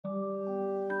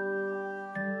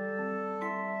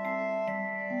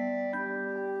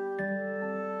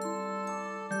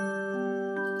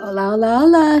Hola, hola,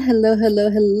 hola. Hello, hello,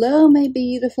 hello, my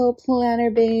beautiful planner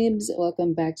babes.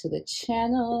 Welcome back to the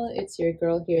channel. It's your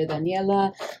girl here,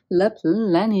 Daniela, La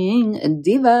Planning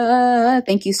Diva.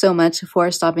 Thank you so much for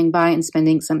stopping by and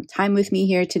spending some time with me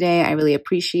here today. I really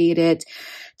appreciate it.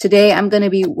 Today, I'm going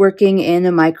to be working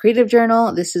in my creative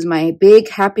journal. This is my big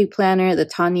happy planner, the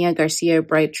Tanya Garcia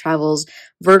Bright Travels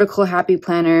Vertical Happy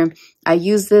Planner. I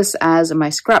use this as my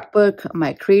scrapbook,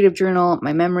 my creative journal,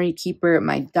 my memory keeper,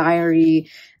 my diary,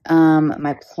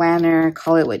 my planner,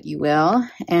 call it what you will.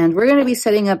 And we're going to be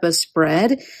setting up a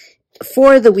spread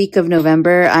for the week of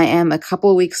November. I am a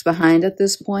couple weeks behind at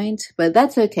this point, but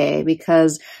that's okay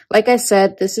because, like I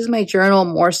said, this is my journal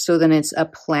more so than it's a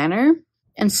planner.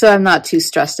 And so I'm not too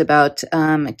stressed about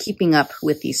keeping up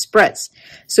with these spreads.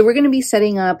 So we're going to be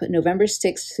setting up November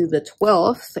 6th to the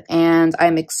 12th, and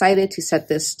I'm excited to set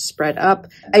this spread up.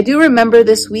 I do remember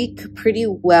this week pretty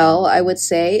well, I would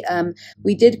say.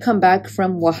 We did come back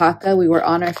from Oaxaca. We were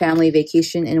on our family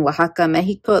vacation in Oaxaca,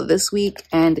 Mexico this week,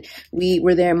 and we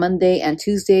were there Monday and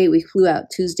Tuesday. We flew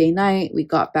out Tuesday night. We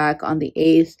got back on the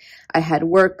 8th. I had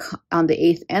work on the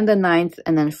 8th and the 9th,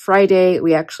 and then Friday,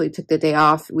 we actually took the day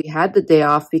off. We had the day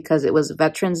off because it was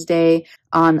Veterans Day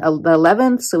on the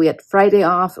 11th, so we had Friday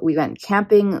off. We went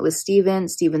camping with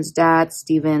Steven's dad,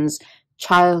 Steven's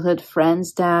childhood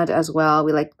friend's dad as well.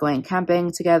 We liked going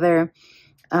camping together.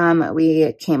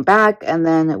 We came back, and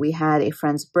then we had a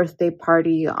friend's birthday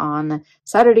party on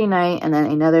Saturday night, and then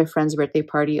another friend's birthday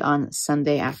party on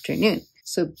Sunday afternoon.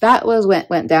 So that was what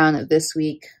went down this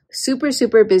week. Super,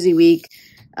 super busy week.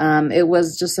 It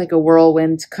was just like a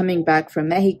whirlwind coming back from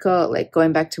Mexico, like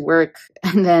going back to work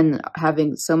and then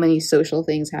having so many social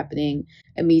things happening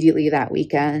immediately that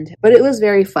weekend. But it was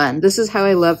very fun. This is how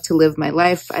I love to live my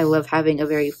life. I love having a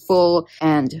very full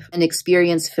and an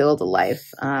experience-filled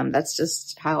life. That's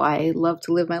just how I love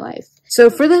to live my life. So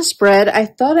for this spread, I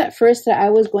thought at first that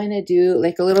I was going to do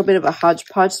like a little bit of a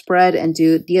hodgepodge spread and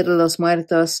do Dia de los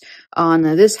Muertos on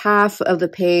this half of the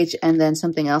page and then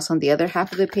something else on the other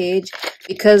half of the page,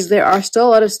 because there are still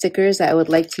a lot of stickers that I would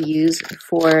like to use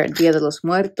for Dia de los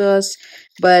Muertos.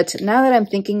 But now that I'm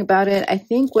thinking about it, I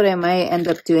think what I might end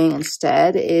up doing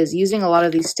instead is using a lot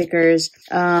of these stickers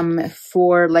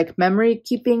for like memory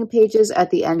keeping pages at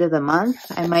the end of the month.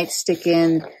 I might stick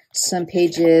in some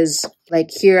pages like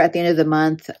here at the end of the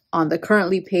month on the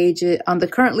currently page,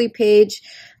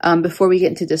 before we get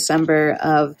into December,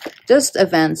 of just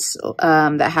events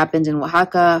that happened in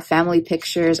Oaxaca, family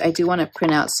pictures. I do want to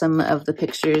print out some of the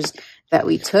pictures that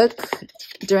we took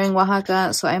during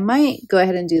Oaxaca, so I might go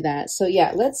ahead and do that. So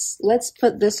yeah, let's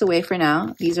put this away for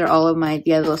now. These are all of my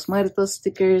Dia de los Muertos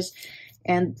stickers,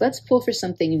 and let's pull for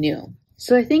something new.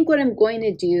 So I think what I'm going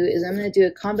to do is I'm going to do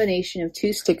a combination of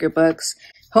two sticker books,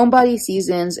 Homebody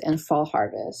Seasons and Fall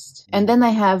Harvest. And then I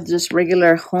have just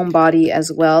regular Homebody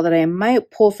as well that I might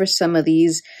pull for some of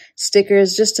these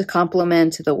stickers just to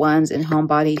complement the ones in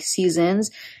Homebody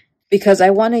Seasons, because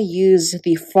I want to use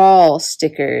the fall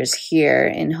stickers here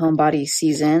in Homebody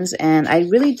Seasons, and I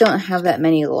really don't have that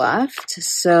many left.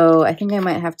 So I think I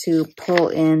might have to pull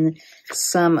in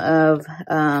some of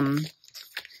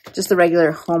just the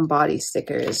regular Homebody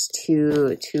stickers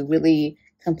to really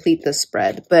complete the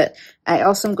spread. But I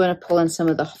also am going to pull in some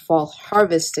of the Fall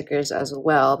Harvest stickers as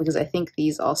well, because I think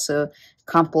these also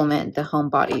complement the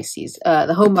Homebody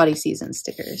Season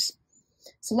stickers.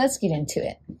 So let's get into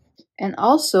it. And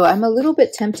also, I'm a little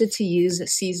bit tempted to use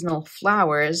seasonal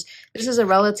flowers. This is a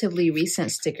relatively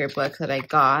recent sticker book that I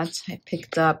got. I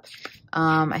picked up,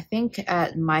 I think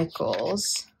at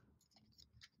Michael's.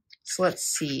 So let's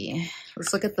see.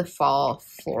 Let's look at the fall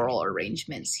floral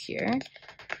arrangements here.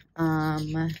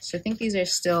 So I think these are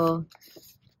still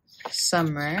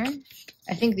summer.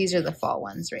 I think these are the fall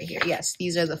ones right here. Yes,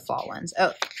 these are the fall ones.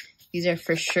 Oh, these are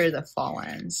for sure the fall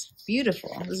ones.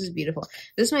 Beautiful. This is beautiful.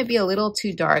 This might be a little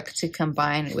too dark to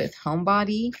combine with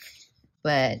Homebody,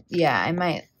 but yeah, I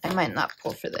might not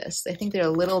pull for this. I think they're a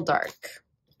little dark.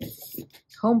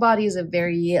 Homebody is a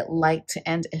very light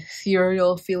and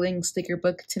ethereal feeling sticker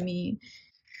book to me.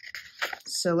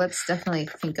 So let's definitely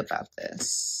think about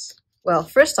this. Well,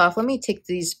 first off, let me take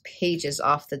these pages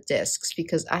off the discs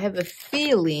because I have a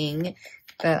feeling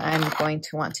that I'm going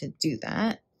to want to do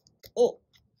that. Oh,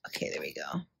 okay, there we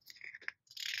go.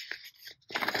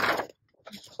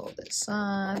 Pull this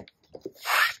up.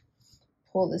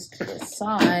 Pull this to the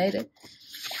side.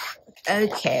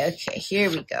 Okay, here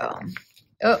we go.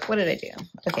 Oh, what did I do?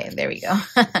 Okay, there we go.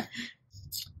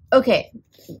 Okay,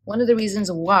 one of the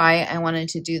reasons why I wanted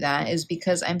to do that is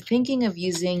because I'm thinking of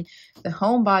using the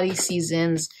Homebody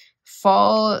Seasons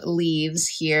fall leaves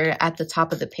here at the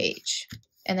top of the page.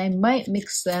 And I might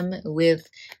mix them with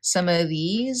some of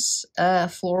these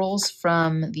florals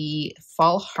from the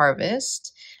fall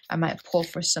harvest. I might pull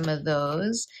for some of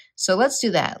those. So let's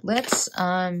do that. Let's,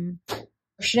 or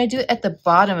should I do it at the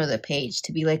bottom of the page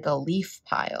to be like a leaf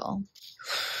pile?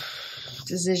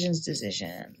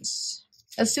 Decisions.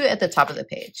 Let's do it at the top of the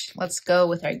page. Let's go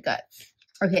with our gut.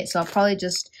 Okay, so I'll probably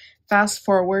just fast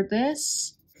forward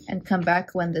this and come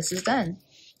back when this is done.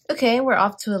 Okay, we're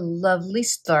off to a lovely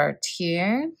start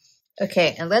here.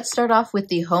 Okay, and let's start off with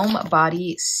the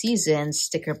Homebody Season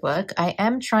sticker book. I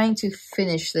am trying to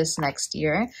finish this next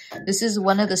year. This is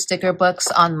one of the sticker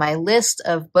books on my list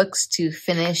of books to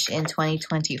finish in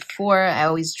 2024. I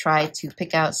always try to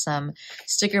pick out some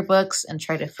sticker books and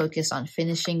try to focus on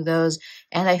finishing those.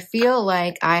 And I feel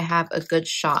like I have a good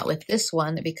shot with this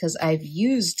one because I've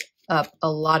used up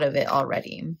a lot of it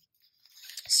already.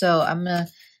 So I'm going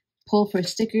to pull for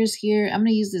stickers here. I'm going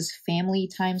to use this family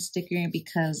time sticker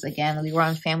because, again, we were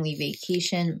on family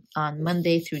vacation on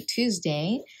Monday through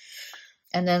Tuesday.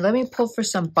 And then let me pull for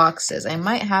some boxes. I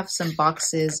might have some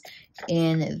boxes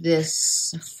in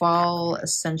this fall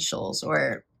essentials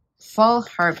or fall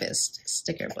harvest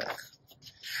sticker book.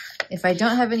 If I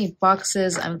don't have any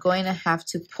boxes, I'm going to have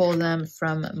to pull them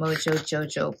from Mojo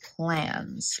Jojo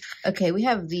Plans. Okay, we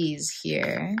have these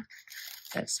here.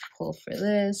 Let's pull for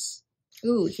this.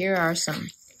 Ooh, here are some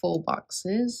full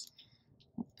boxes.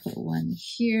 I'll put one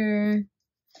here.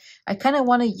 I kind of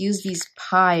want to use these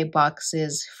pie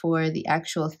boxes for the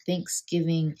actual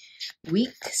Thanksgiving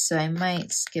week, so I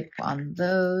might skip on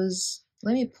those.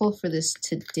 Let me pull for this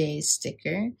today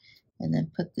sticker and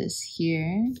then put this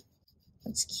here.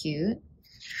 That's cute.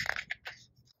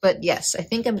 But yes, I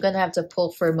think I'm going to have to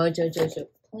pull for Mojo Jojo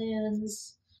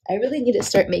Plans. I really need to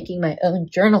start making my own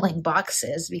journaling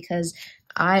boxes because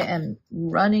I am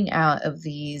running out of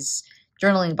these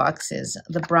journaling boxes,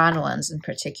 the brown ones in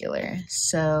particular.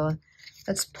 So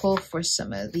let's pull for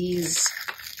some of these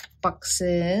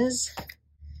boxes.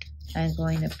 I'm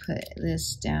going to put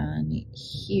this down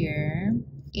here.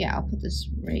 Yeah, I'll put this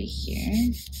right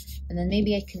here. And then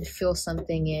maybe I can fill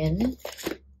something in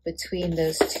between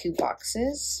those two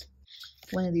boxes.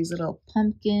 One of these little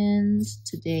pumpkins.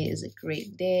 Today is a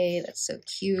great day. That's so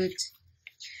cute.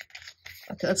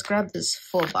 Okay, let's grab this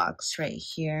full box right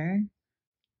here.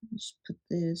 Just put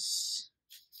this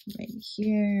right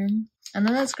here. And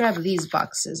then let's grab these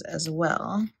boxes as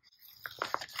well.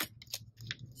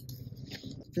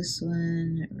 This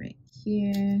one right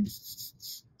here.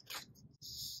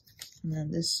 And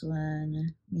then this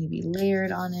one maybe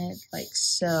layered on it like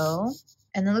so.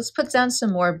 And then let's put down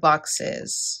some more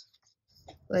boxes.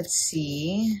 Let's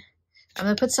see. I'm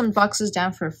going to put some boxes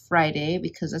down for Friday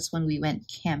because that's when we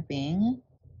went camping.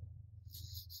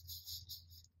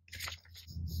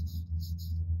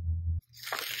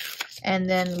 And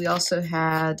then we also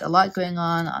had a lot going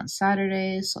on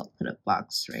Saturday, so I'll put a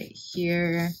box right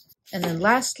here. And then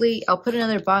lastly, I'll put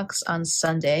another box on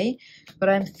Sunday, but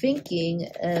I'm thinking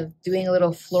of doing a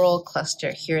little floral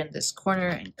cluster here in this corner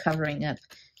and covering up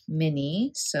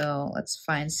Minnie. So let's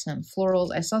find some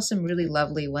florals. I saw some really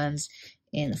lovely ones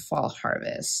in Fall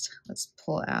Harvest. Let's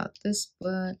pull out this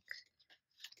book,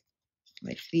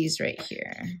 like these right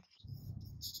here.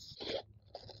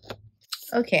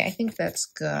 Okay, I think that's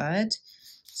good.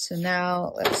 So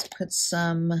now let's put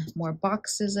some more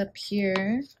boxes up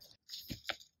here.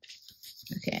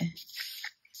 Okay.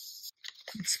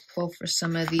 Let's pull for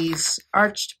some of these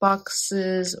arched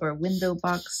boxes or window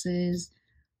boxes.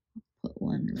 Put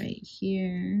one right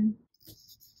here.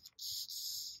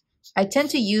 I tend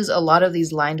to use a lot of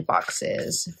these lined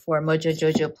boxes for Mojo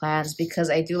Jojo Plans because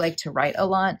I do like to write a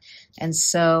lot. And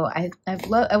so I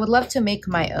would love to make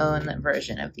my own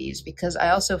version of these because I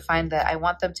also find that I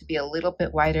want them to be a little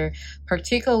bit wider,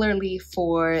 particularly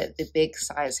for the big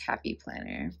size Happy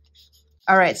Planner.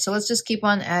 All right, so let's just keep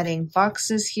on adding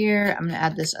boxes here. I'm gonna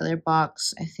add this other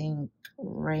box, I think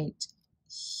right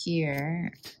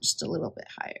here, just a little bit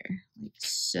higher, like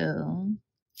so.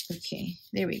 Okay,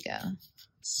 there we go.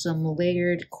 Some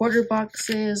layered quarter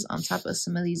boxes on top of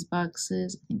some of these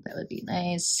boxes. I think that would be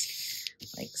nice,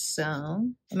 like so.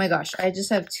 Oh my gosh, I just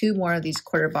have 2 more of these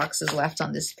quarter boxes left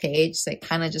on this page, so I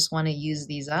kind of just want to use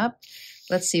these up.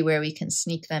 Let's see where we can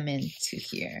sneak them into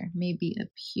here. Maybe up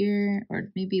here,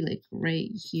 or maybe like right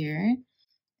here.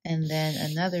 And then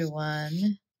another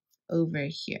one over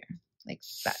here, like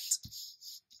that.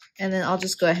 And then I'll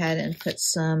just go ahead and put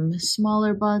some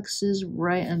smaller boxes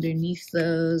right underneath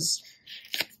those,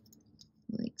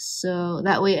 like so.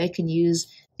 That way I can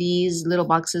use these little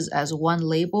boxes as one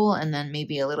label and then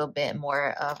maybe a little bit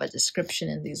more of a description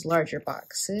in these larger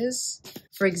boxes.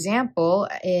 For example,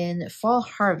 in Fall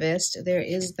Harvest, there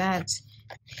is that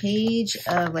page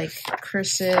of like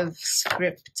cursive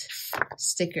script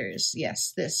stickers.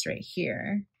 Yes, this right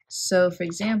here. So for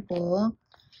example,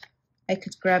 I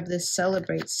could grab this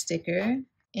Celebrate sticker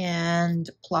and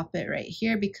plop it right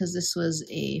here because this was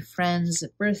a friend's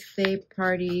birthday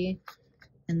party.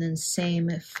 And then same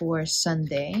for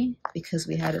Sunday because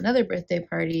we had another birthday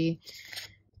party.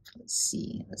 Let's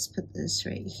see, let's put this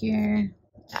right here.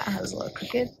 That was a little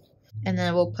crooked. And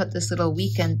then we'll put this little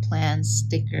weekend plan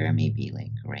sticker maybe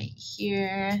like right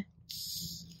here.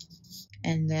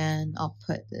 And then I'll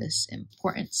put this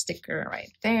important sticker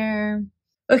right there.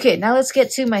 Okay, now let's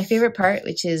get to my favorite part,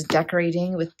 which is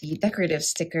decorating with the decorative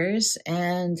stickers.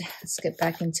 And let's get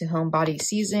back into Homebody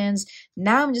Seasons.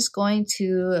 Now I'm just going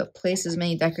to place as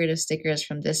many decorative stickers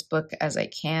from this book as I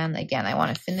can. Again, I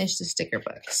want to finish the sticker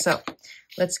book. So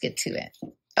let's get to it.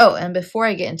 Oh, and before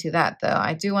I get into that, though,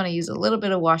 I do want to use a little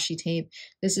bit of washi tape.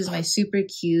 This is my super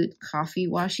cute coffee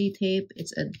washi tape.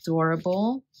 It's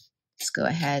adorable. Let's go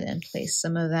ahead and place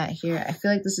some of that here. I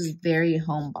feel like this is very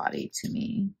Homebody to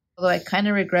me. Although I kind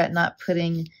of regret not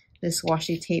putting this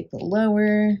washi tape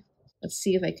lower. Let's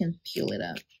see if I can peel it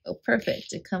up. Oh,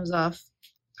 perfect. It comes off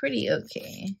pretty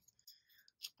okay.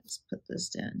 Let's put this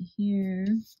down here.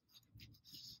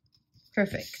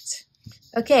 Perfect.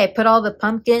 Okay, I put all the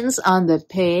pumpkins on the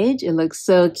page. It looks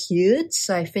so cute.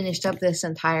 So I finished up this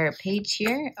entire page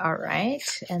here. All right.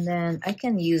 And then I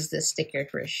can use this sticker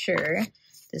for sure.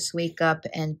 This Wake Up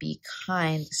and Be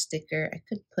Kind sticker. I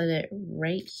could put it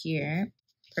right here.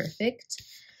 Perfect.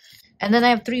 And then I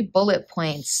have 3 bullet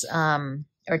points or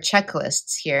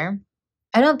checklists here.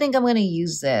 I don't think I'm going to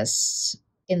use this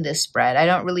in this spread. I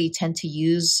don't really tend to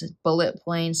use bullet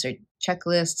points or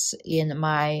checklists in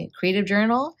my creative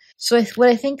journal. So what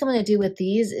I think I'm going to do with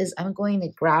these is I'm going to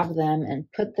grab them and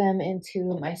put them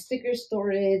into my sticker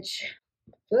storage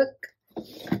book.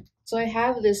 So I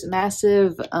have this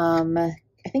massive,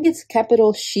 I think it's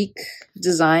Capital Chic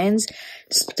Designs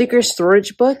sticker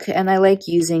storage book, and I like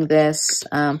using this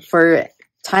for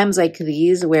times like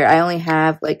these where I only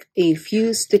have like a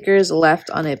few stickers left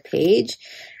on a page,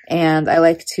 and I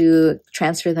like to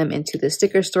transfer them into the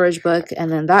sticker storage book,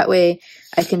 and then that way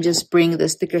I can just bring the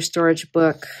sticker storage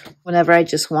book whenever I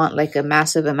just want like a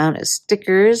massive amount of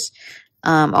stickers,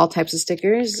 all types of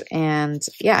stickers. And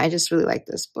yeah, I just really like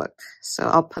this book. So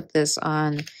I'll put this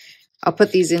on. I'll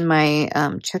put these in my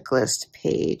checklist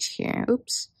page here.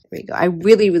 Oops, there we go. I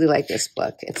really, really like this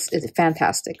book. It's a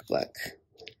fantastic book.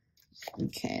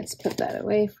 Okay, let's put that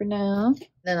away for now.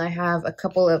 Then I have a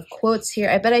couple of quotes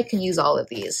here. I bet I can use all of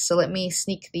these. So let me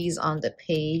sneak these on the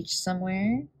page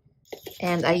somewhere.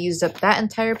 And I used up that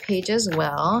entire page as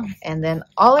well. And then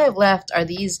all I have left are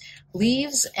these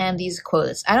leaves and these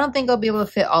quotes. I don't think I'll be able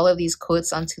to fit all of these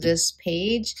quotes onto this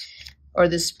page or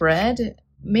this spread.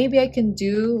 Maybe I can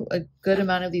do a good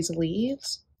amount of these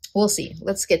leaves. We'll see.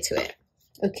 Let's get to it.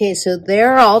 Okay, so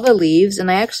there are all the leaves, and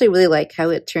I actually really like how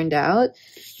it turned out.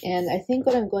 And I think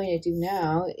what I'm going to do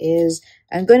now is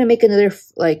I'm going to make another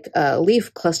like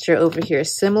leaf cluster over here,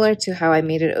 similar to how I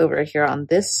made it over here on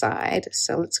this side.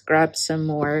 So let's grab some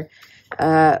more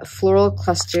floral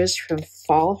clusters from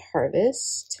Fall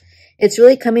Harvest. It's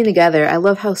really coming together. I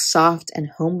love how soft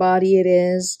and homebody it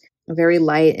is. Very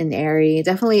light and airy.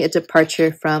 Definitely a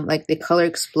departure from like the color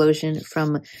explosion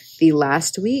from the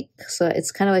last week. So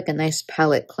it's kind of like a nice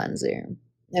palette cleanser.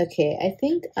 Okay, I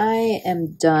think I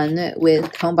am done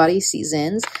with Homebody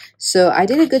Seasons. So I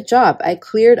did a good job. I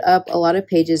cleared up a lot of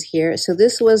pages here. So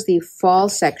this was the fall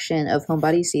section of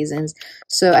Homebody Seasons.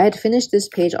 So I had finished this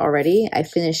page already. I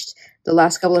finished the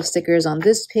last couple of stickers on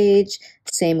this page.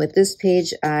 Same with this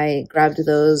page. I grabbed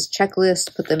those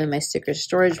checklists, put them in my sticker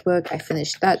storage book. I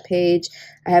finished that page.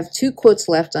 I have 2 quotes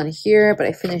left on here, but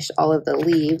I finished all of the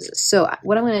leaves. So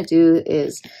what I'm going to do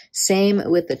is same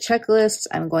with the checklists.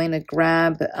 I'm going to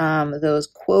grab those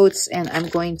quotes and I'm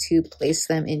going to place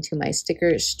them into my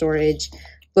sticker storage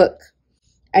book.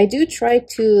 I do try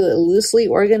to loosely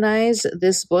organize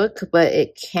this book, but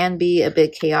it can be a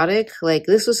bit chaotic. Like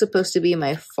this was supposed to be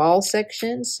my fall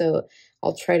section, so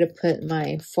I'll try to put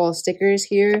my fall stickers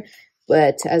here.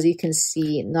 But as you can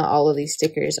see, not all of these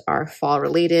stickers are fall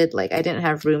related. Like I didn't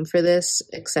have room for this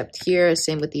except here.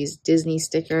 Same with these Disney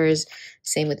stickers,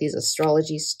 same with these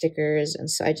astrology stickers. And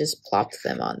so I just plopped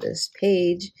them on this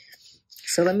page.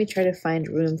 So let me try to find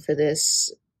room for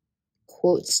this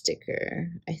quote sticker.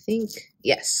 I think,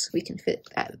 yes, we can fit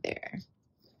that there.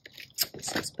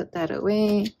 So let's put that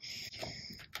away.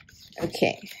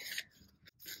 Okay.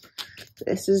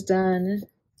 This is done.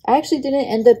 I actually didn't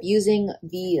end up using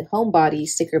the Homebody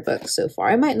sticker book so far.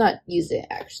 I might not use it,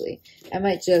 actually. I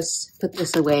might just put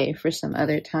this away for some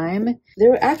other time.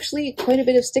 There were actually quite a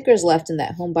bit of stickers left in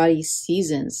that Homebody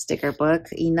season sticker book,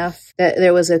 enough that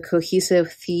there was a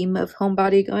cohesive theme of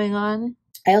Homebody going on.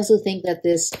 I also think that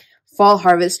this Fall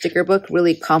Harvest sticker book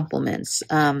really complements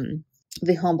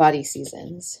the Homebody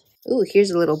seasons. Ooh, here's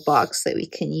a little box that we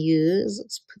can use.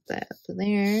 Let's put that up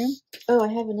there. Oh, I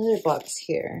have another box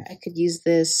here. I could use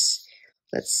this.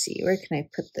 Let's see, where can I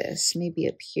put this? Maybe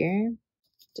up here.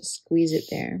 Just squeeze it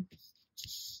there.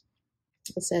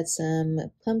 Let's add some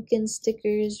pumpkin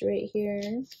stickers right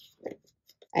here.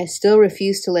 I still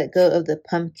refuse to let go of the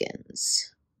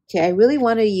pumpkins. Okay, I really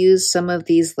want to use some of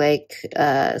these like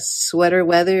sweater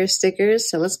weather stickers.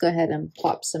 So let's go ahead and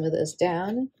plop some of those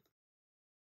down.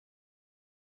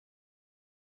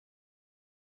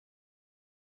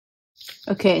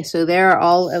 Okay, so there are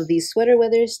all of these sweater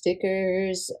weather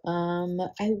stickers.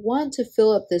 I want to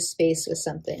fill up this space with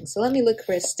something. So let me look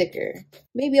for a sticker.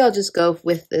 Maybe I'll just go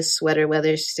with this sweater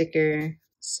weather sticker.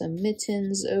 Some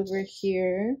mittens over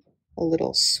here. A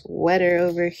little sweater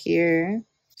over here.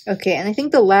 Okay, and I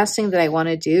think the last thing that I want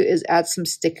to do is add some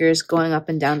stickers going up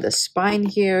and down the spine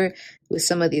here with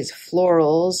some of these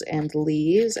florals and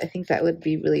leaves. I think that would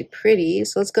be really pretty.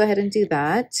 So let's go ahead and do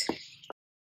that.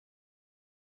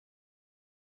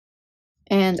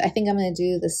 And I think I'm going to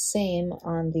do the same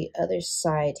on the other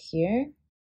side here.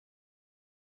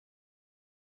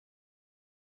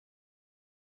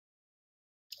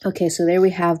 Okay, so there we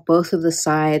have both of the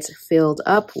sides filled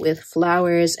up with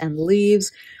flowers and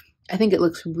leaves. I think it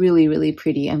looks really, really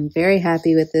pretty. I'm very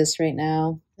happy with this right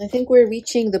now. I think we're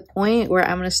reaching the point where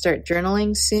I'm going to start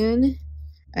journaling soon.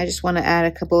 I just want to add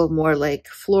a couple of more like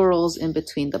florals in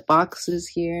between the boxes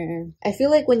here. I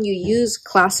feel like when you use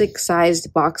classic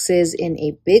sized boxes in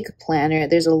a big planner,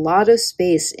 there's a lot of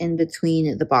space in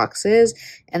between the boxes,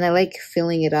 and I like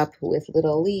filling it up with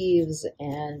little leaves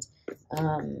and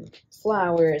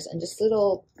flowers and just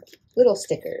little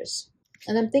stickers.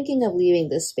 And I'm thinking of leaving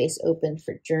this space open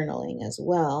for journaling as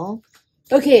well.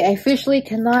 Okay, I officially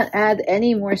cannot add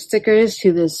any more stickers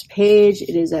to this page.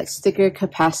 It is at sticker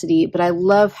capacity, but I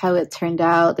love how it turned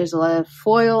out. There's a lot of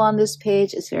foil on this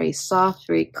page. It's very soft,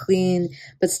 very clean,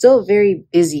 but still very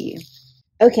busy.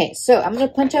 Okay, so I'm going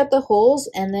to punch out the holes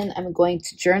and then I'm going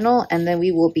to journal and then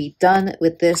we will be done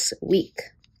with this week.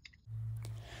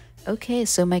 Okay,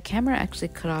 so my camera actually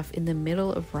cut off in the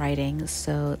middle of writing,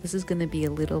 so this is going to be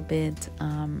a little bit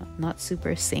not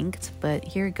super synced, but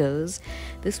here it goes.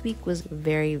 This week was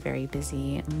very, very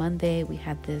busy. Monday, we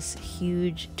had this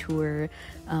huge tour.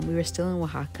 We were still in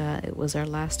Oaxaca. It was our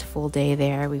last full day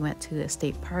there. We went to a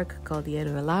state park called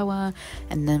Hierro del Agua,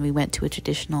 and then we went to a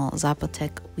traditional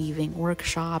Zapotec weaving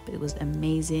workshop. It was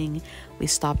amazing. We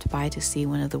stopped by to see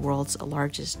one of the world's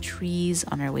largest trees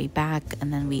on our way back,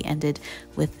 and then we ended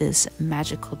with this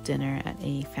magical dinner at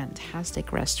a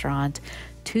fantastic restaurant.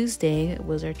 Tuesday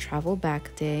was our travel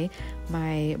back day.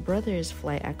 My brother's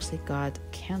flight actually got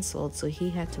canceled, so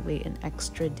he had to wait an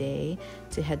extra day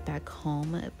to head back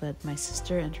home, but my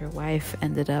sister and her wife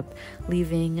ended up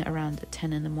leaving around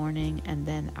 10 in the morning, and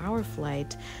then our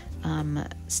flight,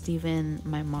 Steven,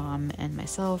 my mom, and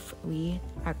myself, we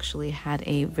actually had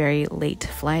a very late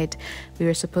flight. We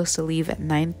were supposed to leave at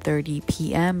 9:30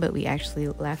 p.m., but we actually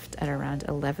left at around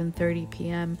 11:30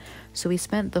 p.m. So we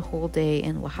spent the whole day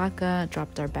in Oaxaca,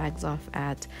 dropped our bags off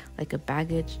at like a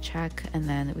baggage check, and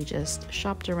then we just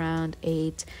shopped around,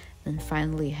 ate, and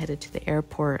finally headed to the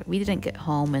airport. We didn't get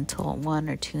home until 1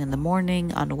 or 2 in the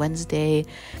morning on Wednesday,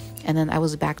 and then I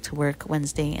was back to work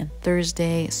Wednesday and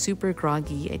Thursday, super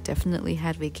groggy. I definitely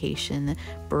had vacation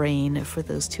brain for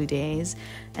those 2 days.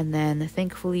 And then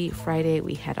thankfully Friday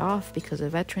we had off because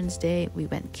of Veterans Day. We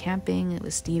went camping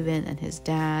with Steven and his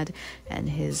dad and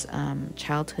his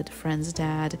childhood friend's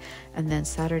dad. And then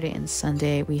Saturday and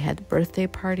Sunday we had birthday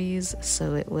parties,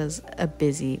 so it was a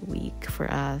busy week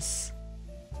for us.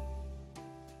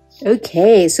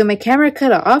 Okay, so my camera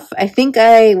cut off. I think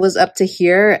I was up to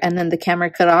here and then the camera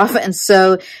cut off, and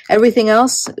so everything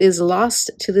else is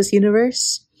lost to this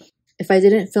universe. If I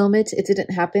didn't film it, it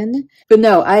didn't happen. But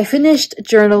no, I finished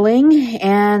journaling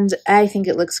and I think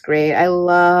it looks great. I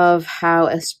love how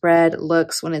a spread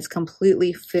looks when it's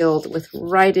completely filled with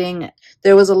writing.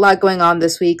 There was a lot going on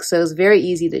this week, so it was very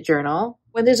easy to journal.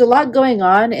 When there's a lot going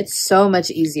on, it's so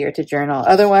much easier to journal.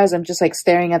 Otherwise, I'm just like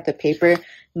staring at the paper,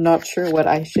 not sure what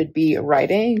I should be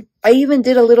writing. I even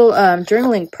did a little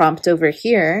journaling prompt over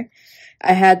here.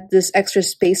 I had this extra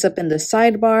space up in the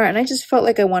sidebar, and I just felt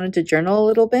like I wanted to journal a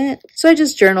little bit. So I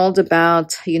just journaled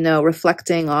about,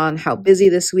 reflecting on how busy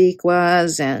this week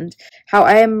was and how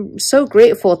I am so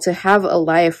grateful to have a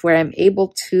life where I'm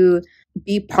able to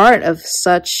be part of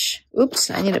such, oops,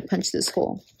 I need to punch this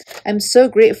hole. I'm so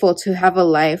grateful to have a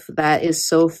life that is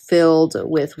so filled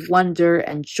with wonder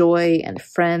and joy and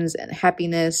friends and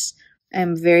happiness.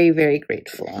 I'm very, very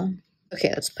grateful. Okay,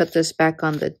 let's put this back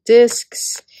on the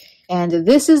discs. And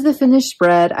this is the finished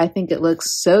spread. I think it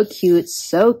looks so cute,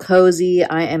 so cozy.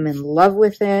 I am in love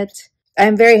with it.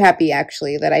 I'm very happy,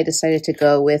 actually, that I decided to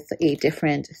go with a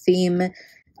different theme.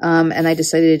 And I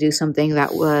decided to do something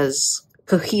that was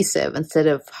cohesive instead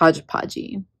of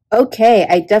hodgepodgey. Okay,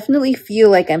 I definitely feel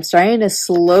like I'm starting to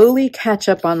slowly catch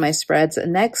up on my spreads.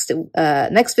 Next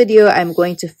video I'm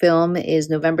going to film is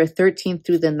November 13th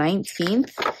through the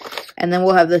 19th. And then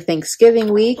we'll have the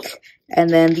Thanksgiving week. And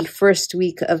then the first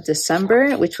week of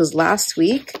December, which was last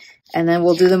week. And then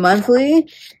we'll do the monthly.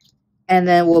 And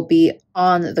then we'll be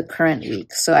on the current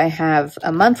week. So I have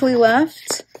a monthly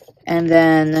left. And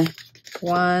then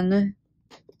 1,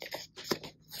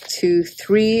 2,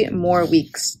 3 more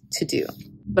weeks to do.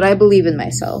 But I believe in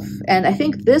myself. And I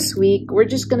think this week we're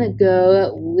just going to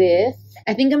go with,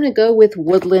 I think I'm going to go with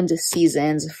woodland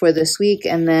seasons for this week.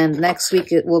 And then next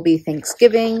week it will be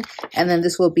Thanksgiving. And then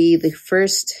this will be the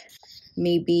first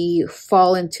maybe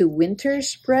fall into winter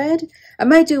spread. I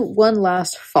might do one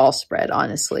last fall spread,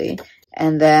 honestly.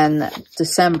 And then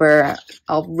December,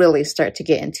 I'll really start to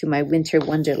get into my winter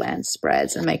wonderland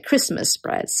spreads and my Christmas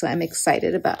spreads. So I'm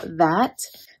excited about that.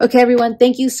 Okay, everyone,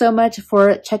 thank you so much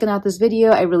for checking out this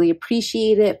video. I really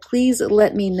appreciate it. Please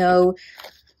let me know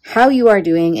how you are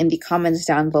doing in the comments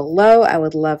down below. I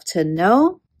would love to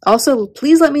know. Also,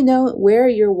 please let me know where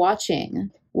you're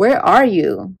watching. Where are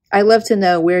you? I love to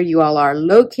know where you all are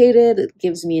located. It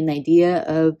gives me an idea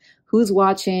of who's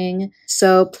watching.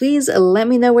 So please let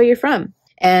me know where you're from.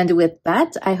 And with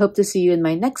that, I hope to see you in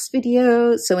my next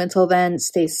video. So until then,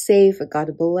 stay safe.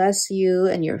 God bless you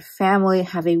and your family.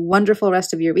 Have a wonderful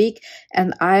rest of your week.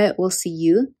 And I will see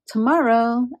you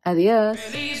tomorrow. Adios.